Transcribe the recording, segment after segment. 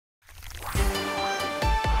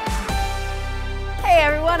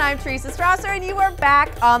everyone, I'm Teresa Strasser and you are back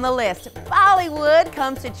on the list. Bollywood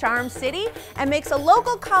comes to Charm City and makes a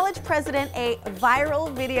local college president a viral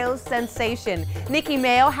video sensation. Nikki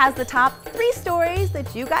Mayo has the top 3 stories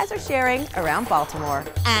that you guys are sharing around Baltimore.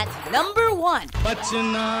 At number 1.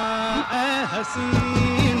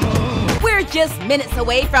 We're just minutes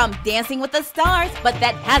away from Dancing with the Stars, but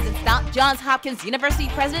that hasn't stopped Johns Hopkins University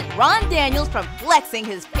President Ron Daniels from flexing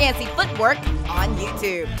his fancy footwork on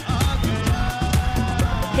YouTube.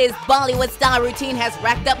 His Bollywood-style routine has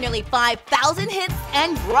racked up nearly 5,000 hits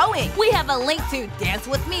and growing. We have a link to Dance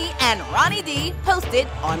With Me and Ronnie D posted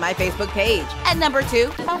on my Facebook page. At number 2,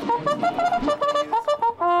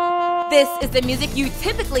 this is the music you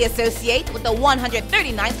typically associate with the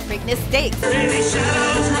 139th Preakness Stakes.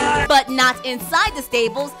 But not inside the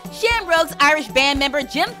stables. ShamRogues Irish band member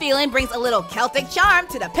Jim Phelan brings a little Celtic charm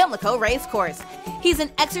to the Pimlico Race Course. He's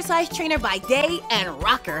an exercise trainer by day and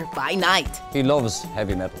rocker by night. He loves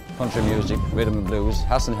heavy metal, country music, rhythm and blues.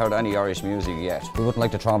 Hasn't heard any Irish music yet. We wouldn't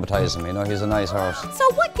like to traumatize him, you know, he's a nice horse.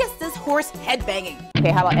 So what gets this horse headbanging?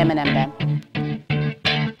 Okay, how about Eminem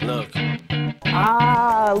then? Look.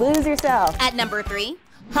 Ah, lose yourself. At number 3,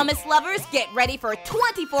 hummus lovers, get ready for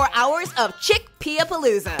 24 hours of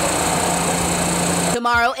chickpea-palooza.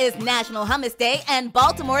 Tomorrow is National Hummus Day, and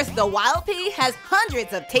Baltimore's The Wild Pea has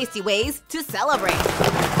hundreds of tasty ways to celebrate.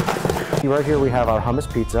 Right here we have our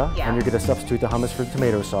hummus pizza, and you're going to substitute the hummus for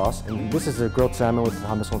tomato sauce. And this is a grilled salmon with the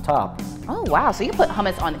hummus on top. Oh wow, so you can put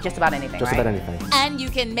hummus on just about anything, Just about anything. And you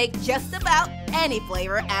can make just about any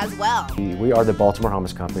flavor as well. We are the Baltimore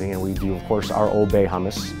Hummus Company, and we do, of course, our Old Bay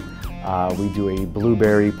hummus. We do a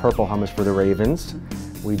blueberry purple hummus for the Ravens.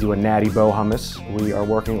 We do a Natty Bow hummus. We are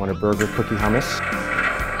working on a burger cookie hummus.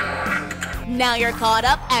 Now you're caught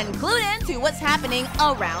up and clued in to what's happening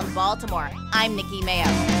around Baltimore. I'm Nikki Mayo.